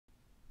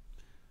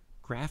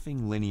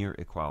Graphing linear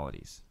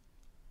equalities.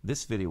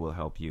 This video will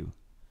help you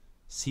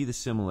see the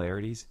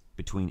similarities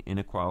between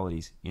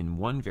inequalities in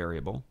one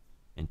variable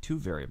and two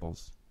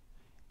variables,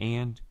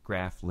 and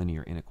graph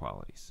linear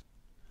inequalities.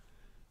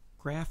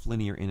 Graph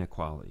linear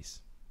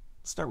inequalities.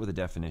 Let's start with a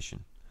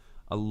definition.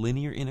 A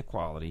linear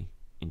inequality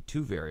in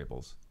two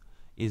variables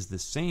is the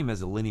same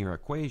as a linear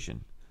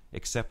equation,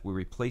 except we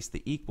replace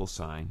the equal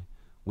sign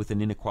with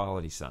an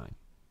inequality sign.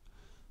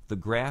 The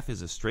graph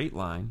is a straight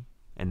line,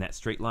 and that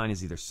straight line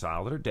is either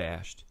solid or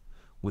dashed,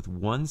 with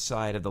one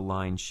side of the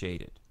line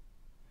shaded.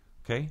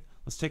 Okay,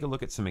 let's take a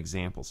look at some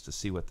examples to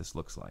see what this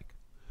looks like.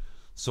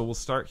 So we'll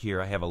start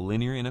here. I have a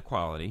linear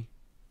inequality,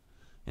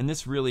 and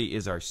this really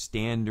is our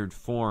standard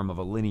form of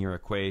a linear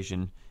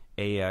equation,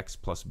 ax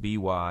plus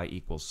by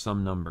equals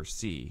some number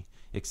c,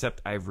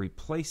 except I've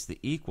replaced the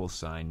equal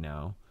sign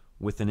now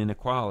with an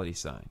inequality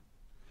sign.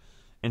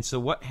 And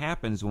so what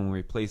happens when we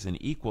replace an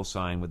equal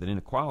sign with an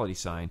inequality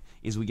sign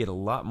is we get a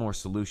lot more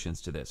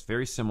solutions to this.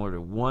 Very similar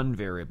to one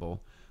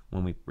variable,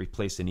 when we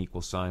replace an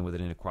equal sign with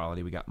an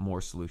inequality, we got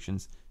more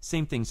solutions.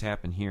 Same things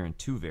happen here in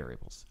two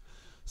variables.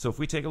 So if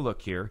we take a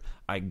look here,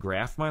 I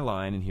graph my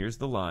line, and here's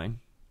the line.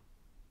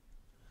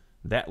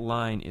 That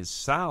line is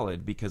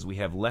solid because we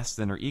have less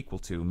than or equal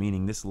to,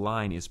 meaning this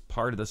line is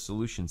part of the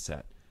solution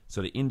set.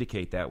 So to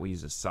indicate that, we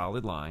use a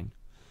solid line.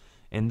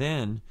 And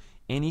then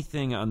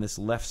anything on this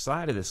left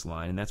side of this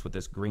line, and that's what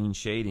this green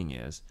shading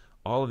is,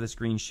 all of this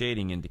green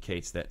shading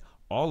indicates that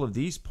all of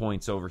these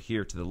points over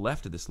here to the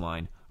left of this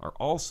line are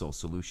also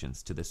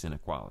solutions to this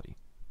inequality.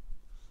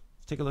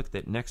 Let's take a look at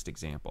that next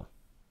example.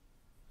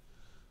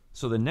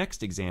 So the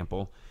next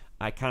example,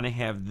 I kind of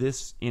have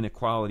this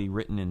inequality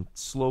written in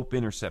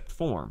slope-intercept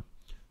form.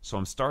 So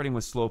I'm starting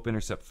with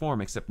slope-intercept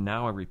form, except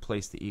now I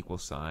replace the equal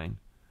sign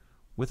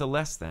with a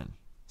less than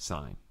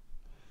sign.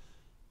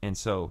 And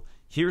so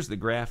here's the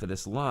graph of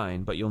this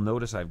line, but you'll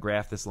notice I've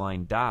graphed this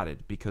line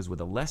dotted because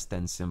with a less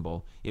than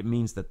symbol, it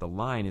means that the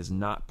line is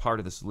not part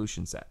of the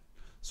solution set.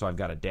 So I've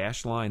got a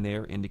dashed line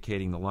there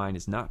indicating the line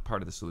is not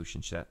part of the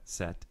solution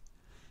set.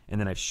 And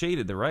then I've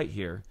shaded the right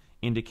here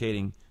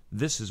indicating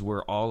this is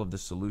where all of the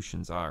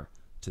solutions are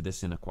to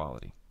this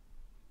inequality.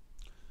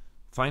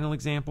 Final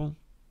example.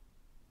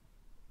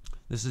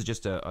 This is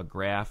just a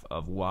graph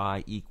of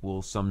y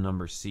equals some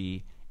number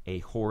c, a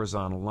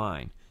horizontal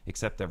line,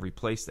 except I've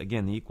replaced,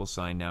 again, the equal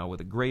sign now with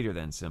a greater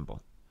than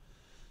symbol.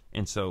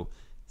 And so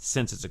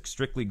since it's a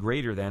strictly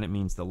greater than, it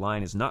means the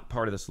line is not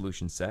part of the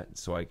solution set.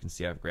 So I can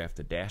see I've graphed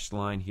a dashed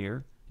line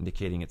here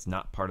indicating it's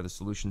not part of the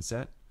solution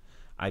set.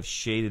 I've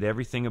shaded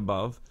everything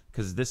above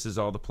because this is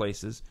all the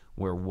places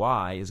where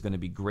y is going to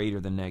be greater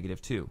than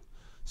 -2.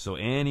 So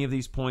any of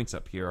these points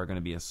up here are going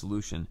to be a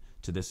solution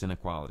to this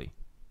inequality.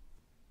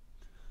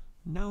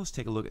 Now let's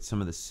take a look at some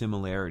of the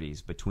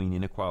similarities between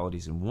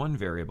inequalities in one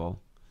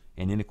variable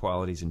and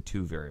inequalities in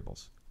two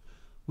variables.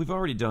 We've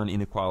already done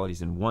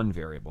inequalities in one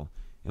variable,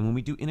 and when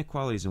we do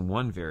inequalities in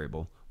one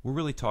variable, we're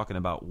really talking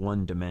about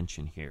one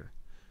dimension here.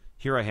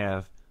 Here I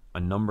have a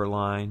number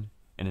line,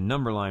 and a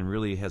number line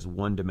really has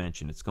one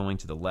dimension. It's going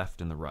to the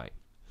left and the right.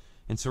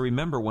 And so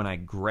remember, when I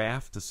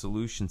graph the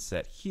solution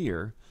set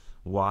here,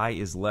 y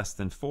is less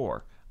than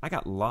 4. I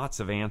got lots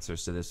of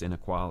answers to this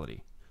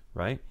inequality,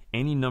 right?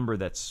 Any number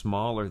that's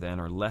smaller than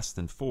or less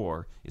than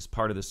 4 is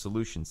part of the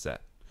solution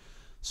set.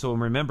 So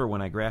remember,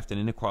 when I graphed an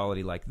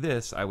inequality like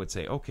this, I would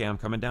say, okay, I'm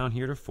coming down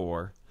here to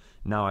 4.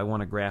 Now I want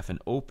to graph an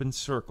open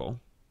circle.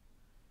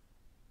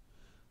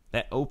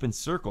 That open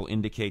circle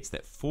indicates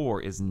that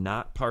 4 is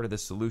not part of the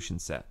solution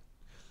set.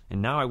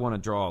 And now I want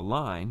to draw a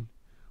line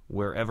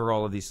wherever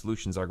all of these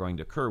solutions are going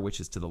to occur, which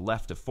is to the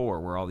left of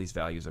 4, where all these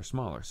values are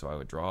smaller. So I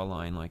would draw a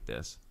line like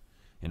this,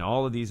 and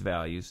all of these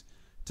values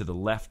to the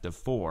left of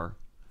 4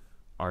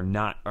 are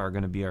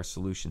going to be our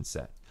solution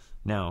set.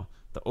 Now,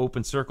 the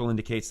open circle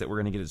indicates that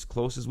we're going to get as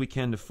close as we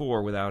can to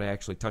 4 without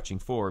actually touching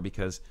 4,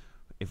 because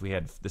if we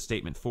had the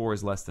statement 4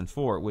 is less than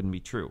 4, it wouldn't be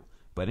true.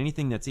 But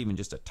anything that's even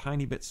just a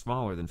tiny bit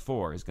smaller than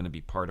 4 is going to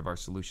be part of our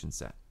solution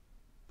set.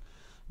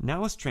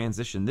 Now let's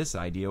transition this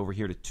idea over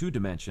here to two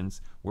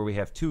dimensions where we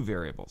have two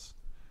variables.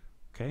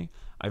 Okay?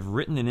 I've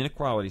written an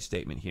inequality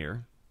statement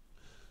here,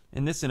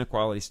 and this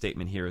inequality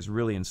statement here is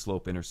really in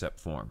slope-intercept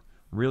form.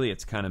 Really,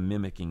 it's kind of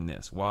mimicking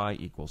this, y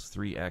equals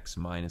 3x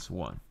minus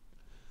 1.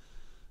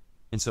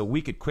 And so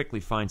we could quickly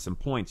find some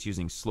points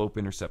using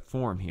slope-intercept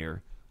form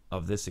here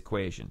of this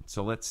equation.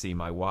 So let's see,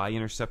 my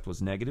y-intercept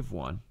was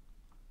 -1.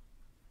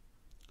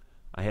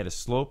 I had a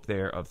slope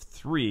there of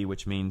 3,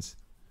 which means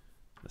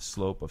the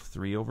slope of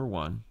 3 over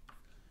 1.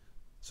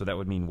 So that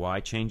would mean y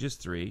changes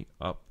 3,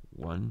 up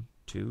 1,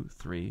 2,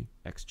 3,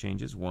 x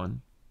changes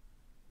 1.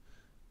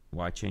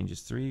 Y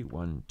changes 3,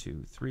 1,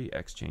 2, 3,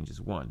 x changes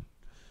 1.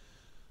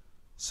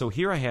 So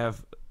here I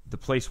have the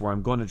place where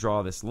I'm going to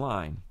draw this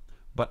line.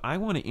 But I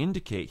want to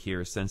indicate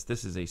here, since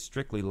this is a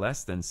strictly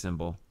less than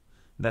symbol,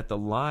 that the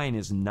line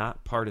is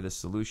not part of the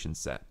solution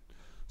set.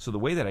 So the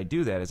way that I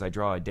do that is I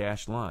draw a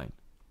dashed line.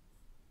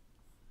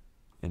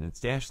 And its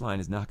dashed line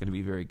is not going to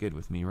be very good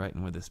with me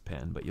writing with this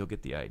pen, but you'll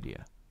get the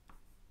idea.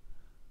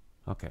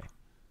 Okay,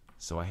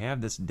 so I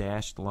have this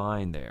dashed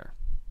line there.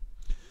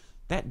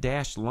 that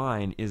dashed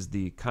line is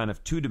the kind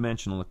of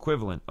two-dimensional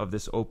equivalent of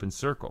this open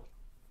circle.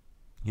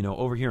 You know,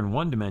 over here in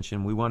one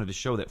dimension, we wanted to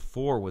show that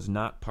 4 was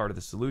not part of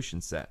the solution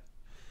set.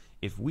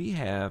 If we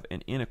have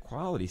an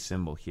inequality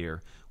symbol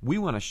here, we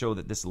want to show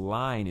that this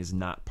line is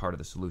not part of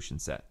the solution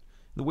set.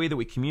 The way that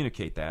we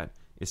communicate that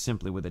is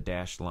simply with a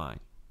dashed line.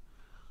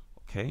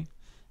 Okay?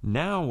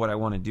 Now what I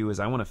want to do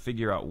is I want to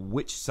figure out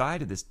which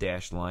side of this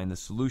dashed line the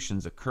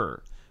solutions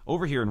occur.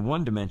 Over here in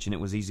one dimension, it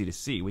was easy to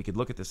see. We could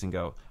look at this and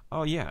go,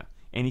 oh yeah,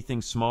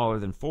 anything smaller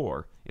than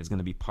 4 is going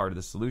to be part of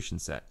the solution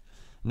set.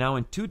 Now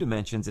in 2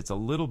 dimensions, it's a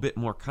little bit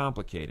more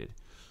complicated.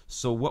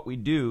 So what we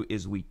do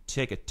is we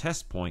take a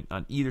test point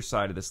on either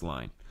side of this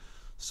line.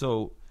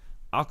 So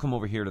I'll come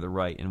over here to the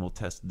right and we'll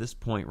test this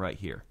point right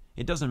here.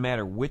 It doesn't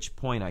matter which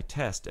point I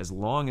test as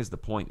long as the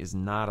point is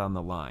not on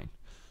the line.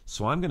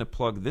 So I'm going to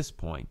plug this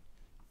point,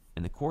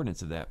 and the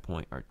coordinates of that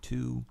point are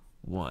 2,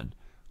 1.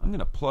 I'm going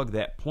to plug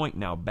that point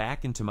now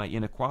back into my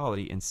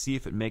inequality and see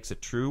if it makes a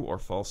true or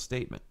false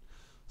statement.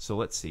 So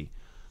let's see.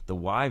 The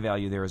y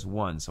value there is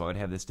 1, so I would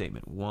have this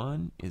statement.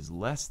 1 is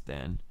less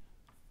than,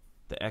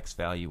 the x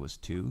value was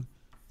 2,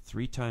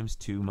 3 times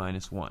 2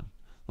 minus 1.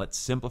 Let's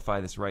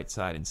simplify this right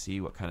side and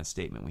see what kind of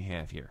statement we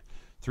have here.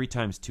 3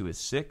 times 2 is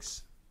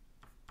 6,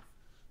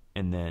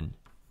 and then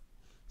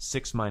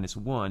 6 minus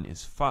 1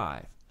 is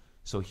 5.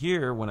 So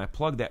here, when I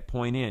plug that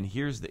point in,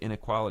 here's the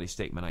inequality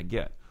statement I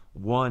get.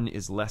 1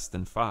 is less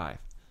than 5.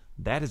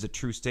 That is a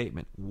true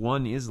statement.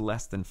 1 is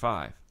less than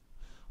 5.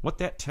 What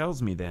that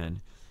tells me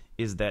then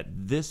is that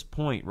this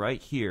point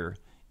right here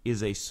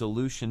is a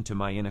solution to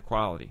my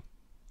inequality.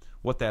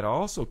 What that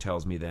also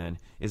tells me then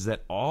is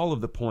that all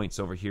of the points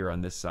over here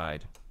on this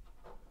side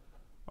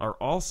are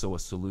also a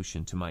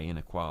solution to my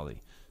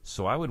inequality.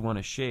 So I would want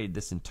to shade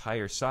this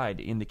entire side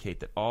to indicate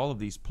that all of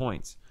these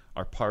points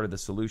are part of the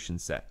solution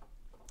set.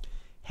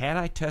 Had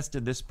I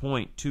tested this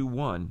point 2,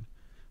 1,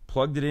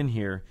 plugged it in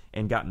here,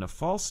 and gotten a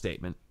false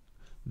statement,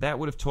 that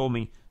would have told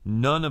me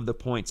none of the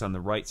points on the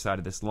right side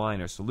of this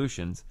line are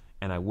solutions,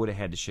 and I would have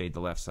had to shade the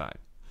left side.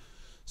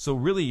 So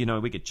really, you know,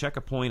 we could check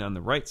a point on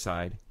the right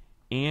side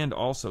and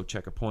also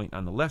check a point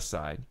on the left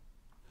side,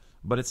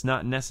 but it's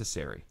not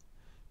necessary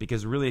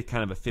because really it's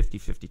kind of a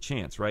 50-50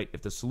 chance, right?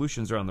 If the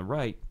solutions are on the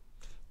right,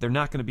 they're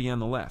not going to be on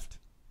the left.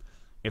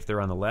 If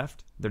they're on the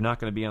left, they're not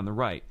going to be on the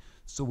right.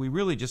 So we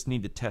really just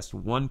need to test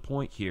one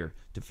point here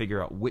to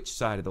figure out which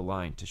side of the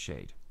line to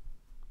shade.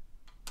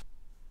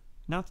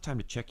 Now it's time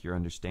to check your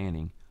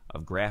understanding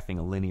of graphing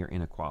a linear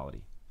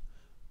inequality.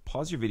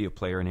 Pause your video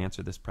player and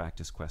answer this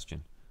practice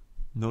question.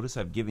 Notice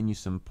I've given you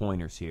some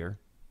pointers here.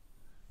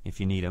 If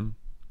you need them,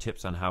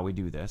 tips on how we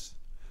do this.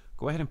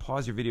 Go ahead and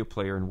pause your video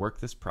player and work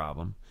this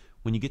problem.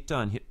 When you get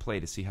done, hit play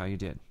to see how you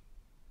did.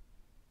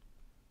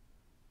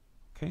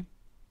 Okay?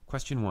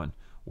 Question 1.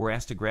 We're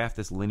asked to graph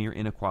this linear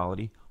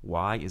inequality.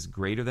 Y is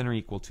greater than or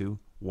equal to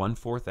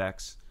 1/4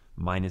 x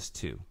minus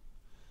 2.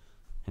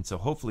 And so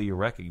hopefully you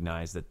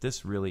recognize that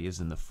this really is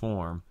in the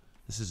form,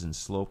 this is in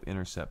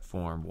slope-intercept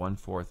form,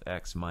 1/4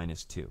 x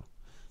minus 2.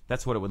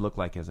 That's what it would look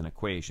like as an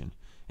equation.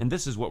 And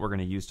this is what we're going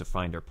to use to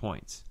find our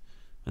points.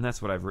 And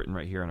that's what I've written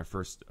right here on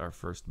our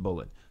first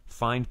bullet.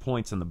 Find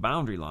points on the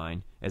boundary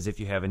line as if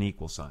you have an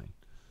equal sign.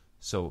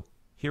 So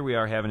here we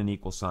are having an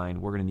equal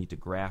sign. We're going to need to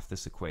graph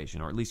this equation,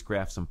 or at least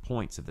graph some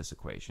points of this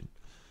equation.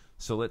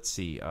 So let's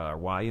see, our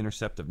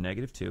y-intercept of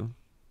 -2.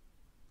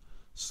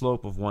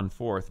 Slope of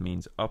 1/4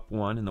 means up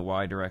 1 in the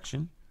y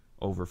direction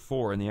over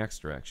 4 in the x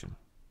direction.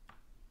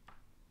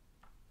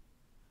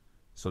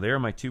 So there are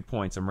my 2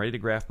 points. I'm ready to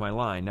graph my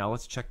line. Now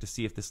let's check to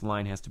see if this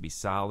line has to be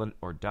solid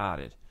or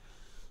dotted.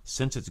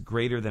 Since it's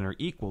greater than or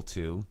equal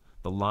to,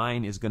 the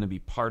line is going to be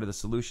part of the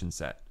solution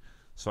set.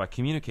 So I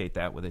communicate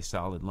that with a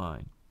solid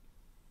line.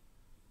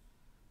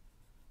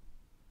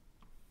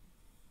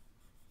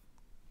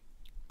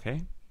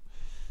 Okay?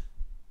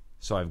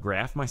 So I've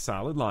graphed my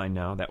solid line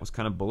now. That was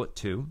kind of bullet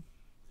 2.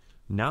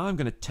 Now I'm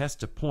going to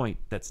test a point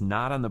that's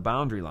not on the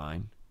boundary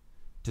line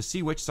to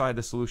see which side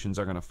the solutions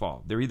are going to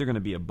fall. They're either going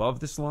to be above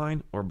this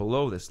line or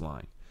below this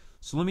line.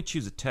 So let me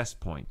choose a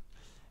test point.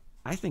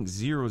 I think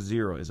 0,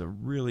 0 is a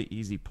really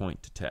easy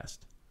point to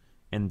test.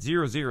 And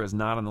 0, 0 is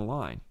not on the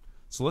line.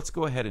 So let's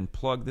go ahead and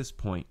plug this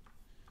point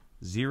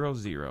 0,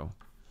 0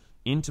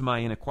 into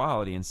my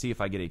inequality and see if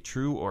I get a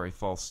true or a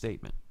false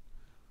statement.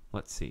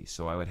 Let's see.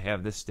 So I would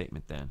have this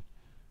statement then.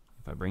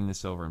 If I bring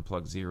this over and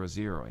plug 0,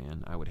 0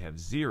 in, I would have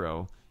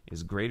 0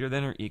 is greater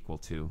than or equal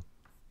to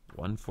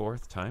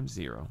 1/4 times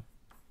 0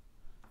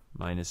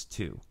 minus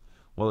 2.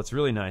 Well, it's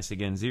really nice.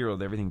 Again, 0,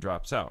 everything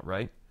drops out,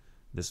 right?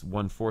 This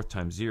 1/4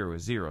 times 0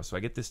 is 0. So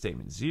I get this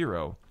statement.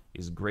 0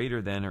 is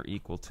greater than or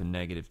equal to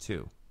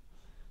 -2.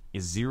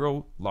 Is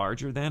 0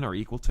 larger than or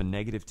equal to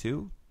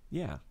 -2?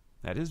 Yeah,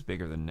 that is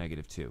bigger than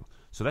 -2.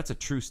 So that's a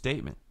true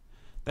statement.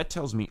 That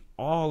tells me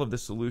all of the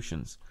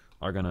solutions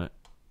are going to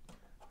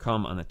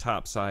come on the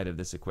top side of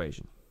this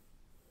equation.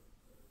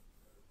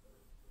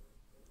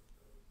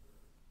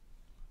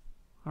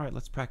 All right,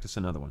 let's practice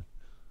another one.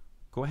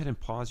 Go ahead and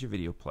pause your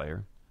video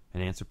player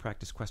and answer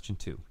practice question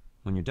 2.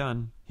 When you're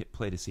done, hit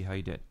play to see how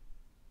you did.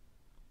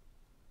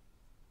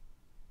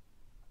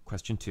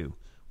 Question 2.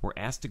 We're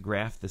asked to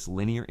graph this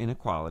linear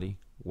inequality,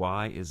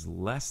 y is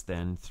less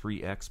than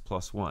 3x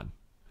plus 1.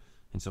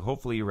 And so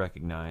hopefully you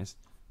recognize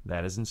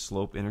that is in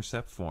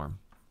slope-intercept form.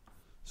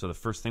 So the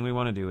first thing we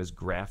want to do is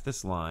graph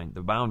this line,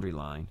 the boundary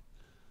line,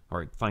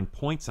 or find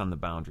points on the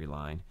boundary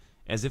line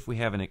as if we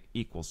have an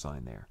equal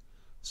sign there.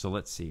 So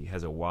let's see, it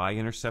has a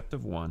y-intercept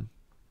of 1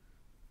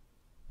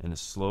 and a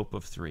slope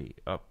of 3.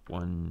 Up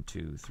 1,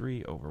 2,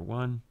 3 over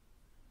 1.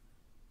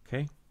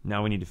 Okay,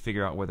 now we need to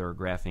figure out whether we're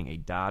graphing a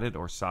dotted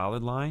or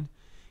solid line.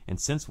 And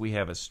since we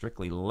have a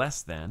strictly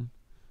less than,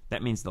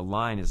 that means the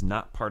line is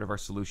not part of our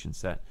solution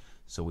set.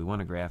 So we want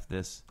to graph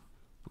this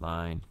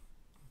line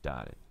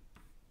dotted.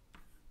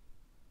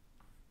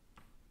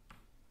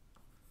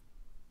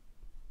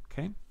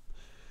 Okay.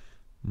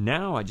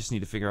 Now I just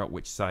need to figure out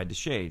which side to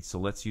shade. So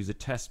let's use a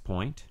test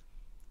point.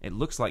 It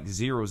looks like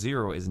 0,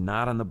 0 is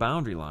not on the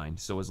boundary line.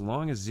 So as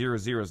long as 0,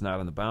 0 is not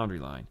on the boundary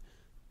line,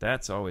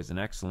 that's always an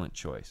excellent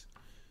choice.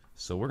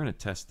 So we're going to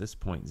test this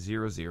point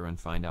 0, 0 and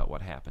find out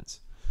what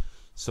happens.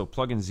 So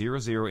plug in 0,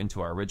 0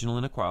 into our original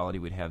inequality,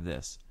 we'd have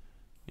this.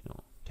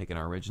 Taking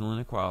our original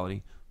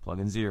inequality, plug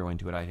in 0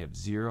 into it, I'd have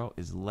 0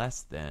 is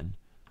less than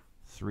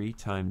 3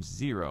 times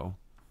 0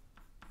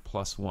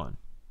 plus 1.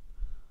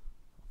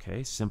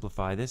 Okay,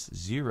 simplify this.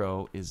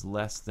 0 is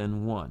less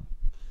than 1.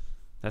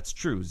 That's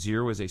true.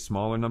 0 is a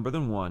smaller number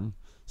than 1,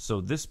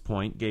 so this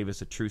point gave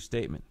us a true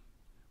statement,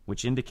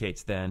 which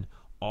indicates then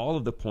all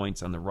of the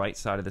points on the right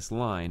side of this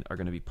line are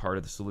going to be part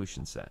of the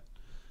solution set.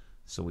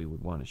 So we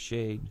would want to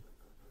shade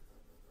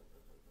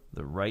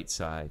the right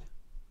side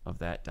of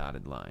that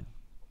dotted line.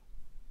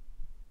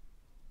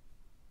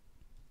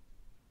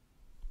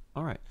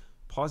 All right,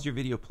 pause your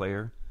video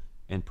player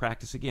and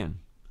practice again.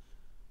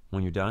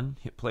 When you're done,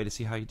 hit play to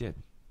see how you did.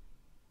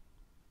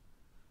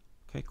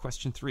 Okay,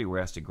 question 3, we're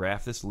asked to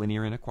graph this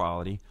linear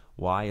inequality.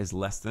 Y is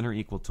less than or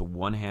equal to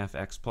 1/2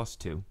 x plus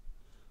 2.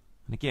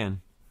 And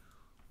again,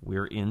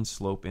 we're in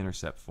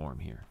slope-intercept form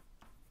here.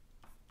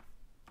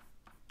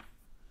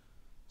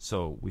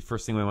 So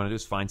first thing we want to do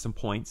is find some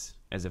points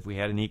as if we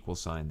had an equal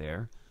sign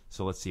there.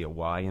 So let's see, a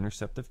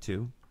y-intercept of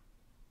 2.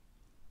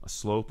 A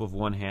slope of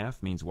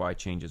 1/2 means y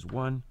changes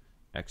 1,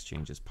 x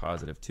changes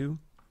positive 2.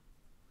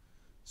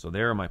 So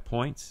there are my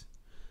points.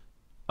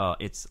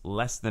 It's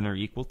less than or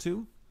equal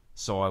to,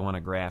 so I want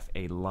to graph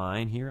a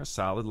line here, a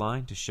solid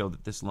line, to show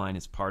that this line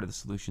is part of the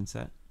solution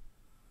set.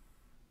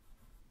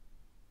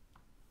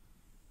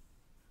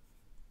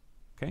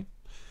 Okay,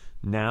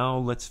 now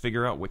let's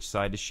figure out which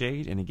side to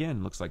shade, and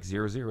again, looks like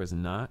 0, 0 is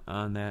not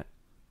on that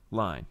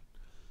line.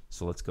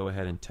 So let's go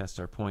ahead and test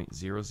our point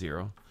 0,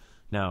 0.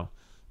 Now,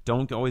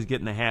 don't always get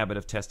in the habit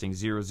of testing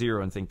 0,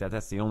 0 and think that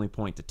that's the only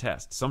point to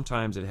test.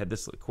 Sometimes it had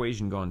this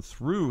equation gone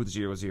through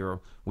 0,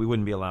 0, we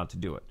wouldn't be allowed to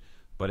do it.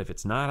 But if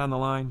it's not on the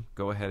line,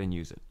 go ahead and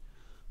use it.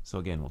 So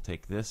again, we'll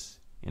take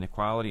this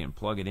inequality and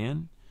plug it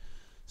in.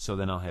 So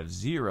then I'll have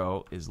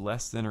 0 is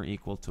less than or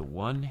equal to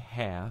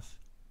 1/2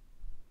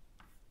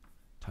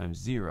 times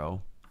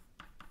 0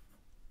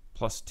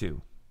 plus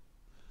 2.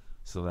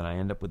 So then I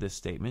end up with this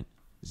statement,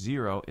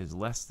 0 is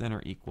less than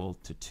or equal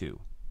to 2.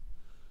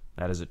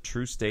 That is a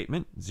true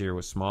statement. 0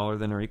 is smaller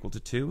than or equal to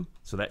 2.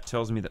 So that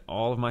tells me that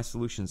all of my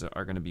solutions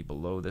are going to be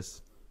below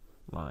this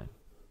line.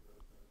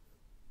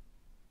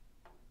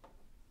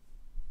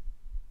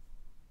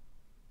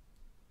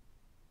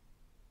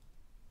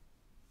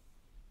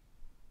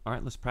 All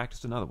right, let's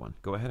practice another one.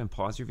 Go ahead and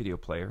pause your video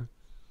player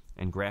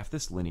and graph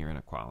this linear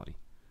inequality.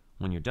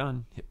 When you're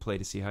done, hit play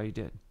to see how you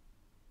did.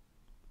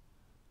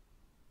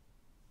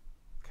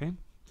 Okay,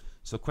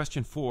 so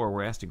question 4,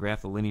 we're asked to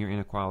graph the linear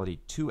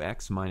inequality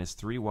 2x minus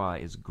 3y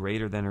is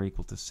greater than or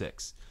equal to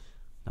 6.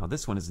 Now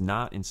this one is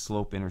not in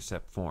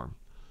slope-intercept form.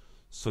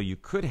 So you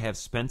could have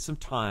spent some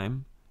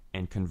time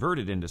and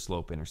converted into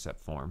slope-intercept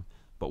form,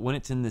 but when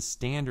it's in this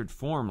standard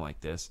form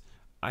like this,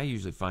 I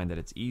usually find that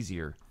it's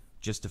easier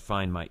just to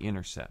find my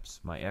intercepts,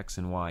 my x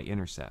and y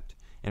intercept.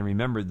 And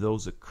remember,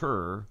 those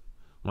occur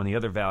when the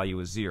other value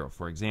is 0.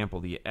 For example,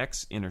 the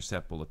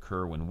x-intercept will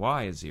occur when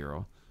y is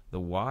 0. The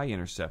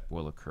y-intercept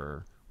will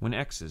occur when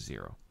x is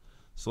 0.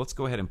 So let's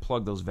go ahead and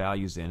plug those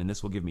values in, and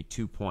this will give me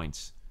 2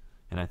 points.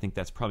 And I think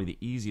that's probably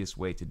the easiest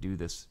way to do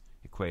this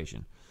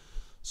equation.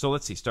 So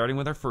let's see, starting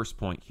with our first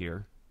point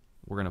here,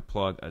 we're going to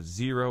plug a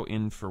 0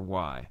 in for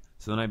y.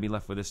 So then I'd be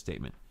left with this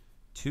statement,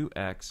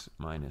 2x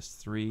minus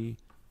 3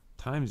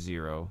 times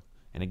 0.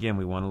 And again,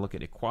 we want to look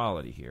at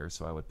equality here,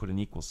 so I would put an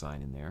equal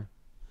sign in there.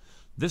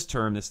 This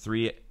term,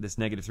 this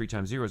negative 3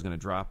 times 0 is going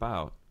to drop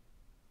out,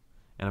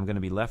 and I'm going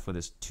to be left with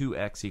this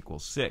 2x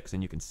equals 6.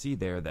 And you can see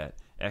there that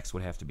x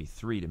would have to be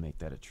 3 to make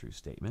that a true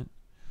statement.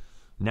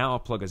 Now I'll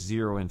plug a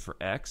 0 in for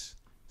x,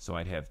 so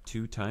I'd have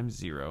 2 times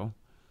 0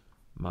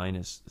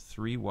 minus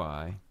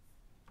 3y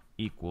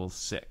equals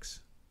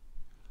 6.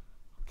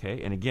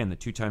 Okay, and again, the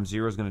 2 times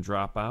 0 is going to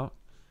drop out.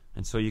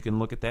 And so you can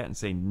look at that and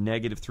say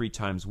negative 3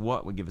 times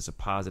what would give us a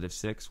positive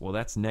 6? Well,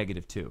 that's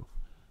negative 2.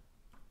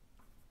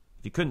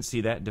 If you couldn't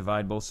see that,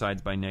 divide both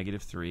sides by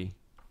negative 3.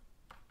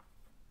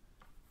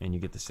 And you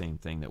get the same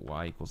thing, that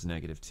y equals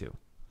negative 2.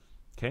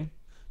 Okay?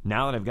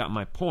 Now that I've got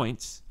my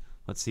points,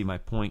 let's see, my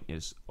point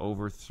is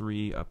over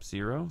 3 up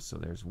 0, so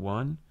there's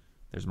 1.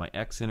 There's my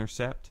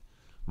x-intercept.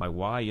 My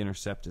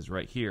y-intercept is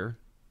right here.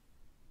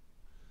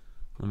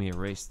 Let me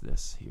erase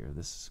this here.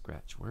 This is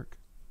scratch work.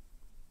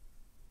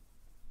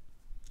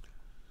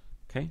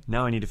 Okay,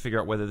 now I need to figure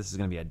out whether this is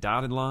going to be a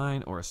dotted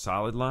line or a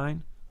solid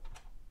line.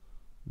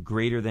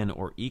 Greater than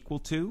or equal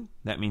to,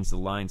 that means the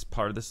line's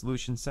part of the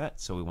solution set,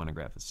 so we want to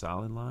graph a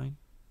solid line.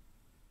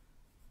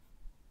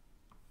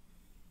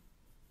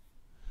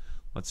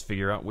 Let's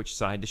figure out which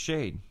side to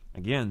shade.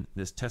 Again,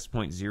 this test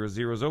point 0,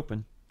 0 is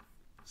open,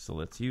 so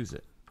let's use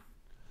it.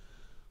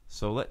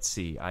 So let's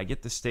see, I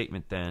get the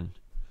statement then.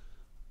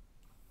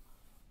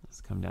 Let's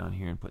come down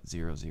here and put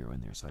 0, 0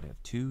 in there. So I'd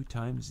have 2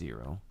 times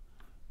 0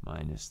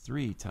 minus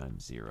 3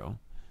 times 0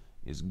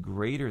 is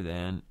greater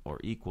than or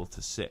equal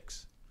to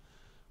 6.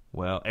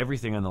 Well,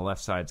 everything on the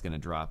left side is going to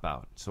drop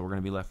out. So we're going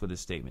to be left with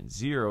this statement.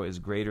 0 is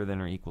greater than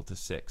or equal to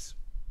 6.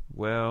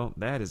 Well,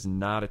 that is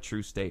not a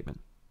true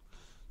statement.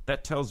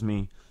 That tells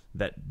me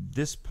that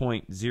this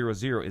point 0,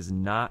 0 is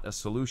not a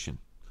solution.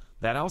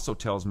 That also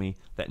tells me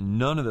that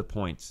none of the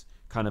points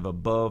kind of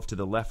above to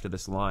the left of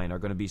this line are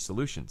going to be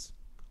solutions.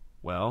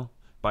 Well,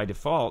 by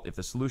default, if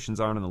the solutions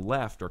aren't on the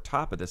left or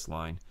top of this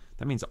line,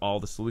 that means all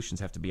the solutions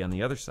have to be on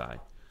the other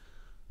side.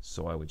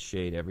 So I would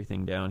shade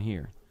everything down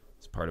here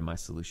as part of my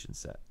solution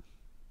set.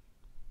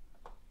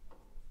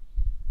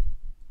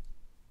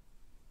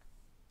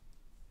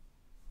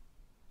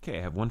 Okay,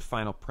 I have one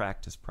final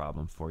practice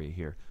problem for you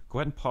here. Go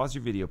ahead and pause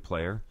your video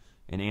player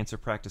and answer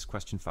practice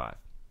question 5.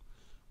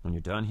 When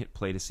you're done, hit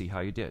play to see how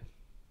you did.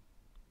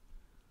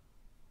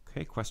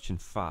 Okay, question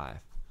 5.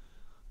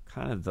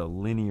 Kind of the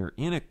linear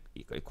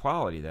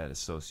inequality that is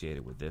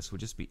associated with this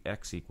would just be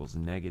x equals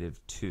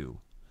 -2.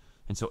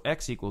 And so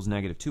x equals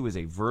 -2 is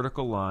a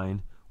vertical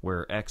line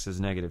where x is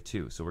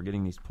 -2. So we're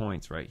getting these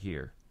points right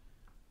here.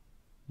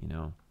 You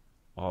know,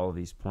 all of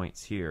these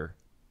points here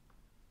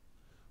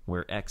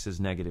where x is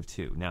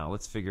 -2. Now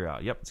let's figure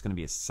out, yep, it's going to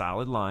be a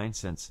solid line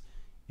since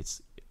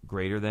it's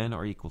greater than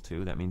or equal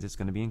to. That means it's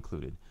going to be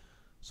included.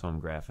 So I'm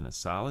graphing a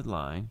solid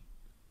line.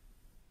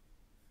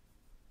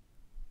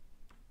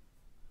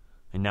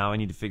 And now I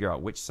need to figure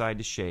out which side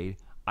to shade.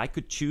 I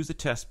could choose a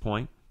test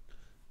point.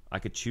 I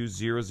could choose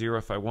 0, 0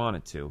 if I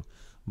wanted to.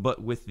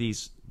 But with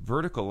these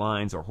vertical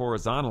lines or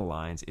horizontal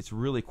lines, it's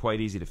really quite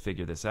easy to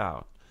figure this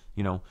out.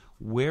 You know,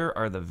 where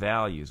are the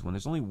values? When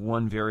there's only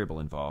one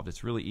variable involved,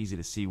 it's really easy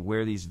to see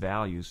where these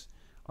values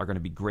are going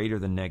to be greater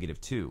than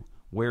 -2.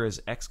 Where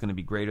is x going to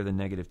be greater than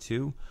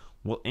 -2?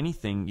 Well,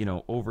 anything, you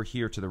know, over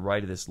here to the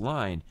right of this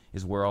line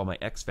is where all my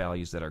x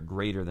values that are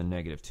greater than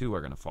 -2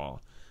 are going to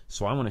fall.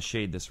 So I want to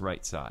shade this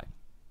right side.